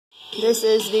This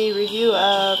is the review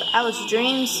of Alice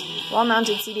Dreams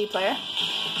wall-mounted CD player.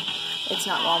 It's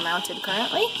not wall-mounted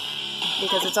currently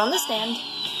because it's on the stand,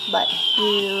 but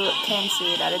you can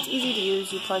see that it's easy to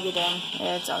use. You plug it in,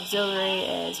 it's auxiliary,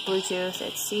 it's Bluetooth,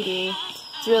 it's CD.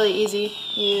 It's really easy.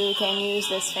 You can use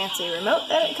this fancy remote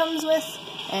that it comes with,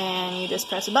 and you just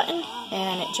press a button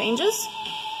and it changes.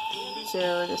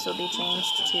 So this will be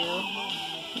changed to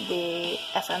the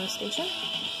FM station.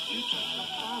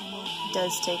 It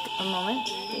does take a moment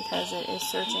because it is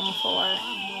searching for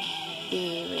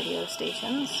the radio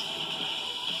stations.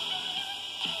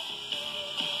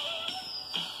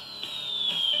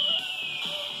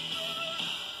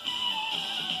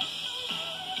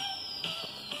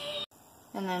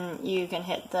 And then you can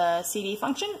hit the CD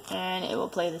function and it will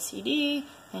play the CD,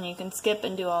 and you can skip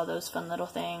and do all those fun little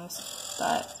things.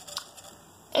 But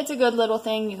it's a good little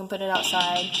thing. You can put it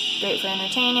outside. Great for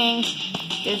entertaining.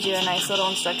 Gives you a nice little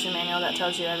instruction manual that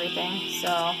tells you everything. So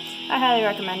I highly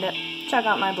recommend it. Check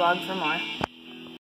out my blog for more.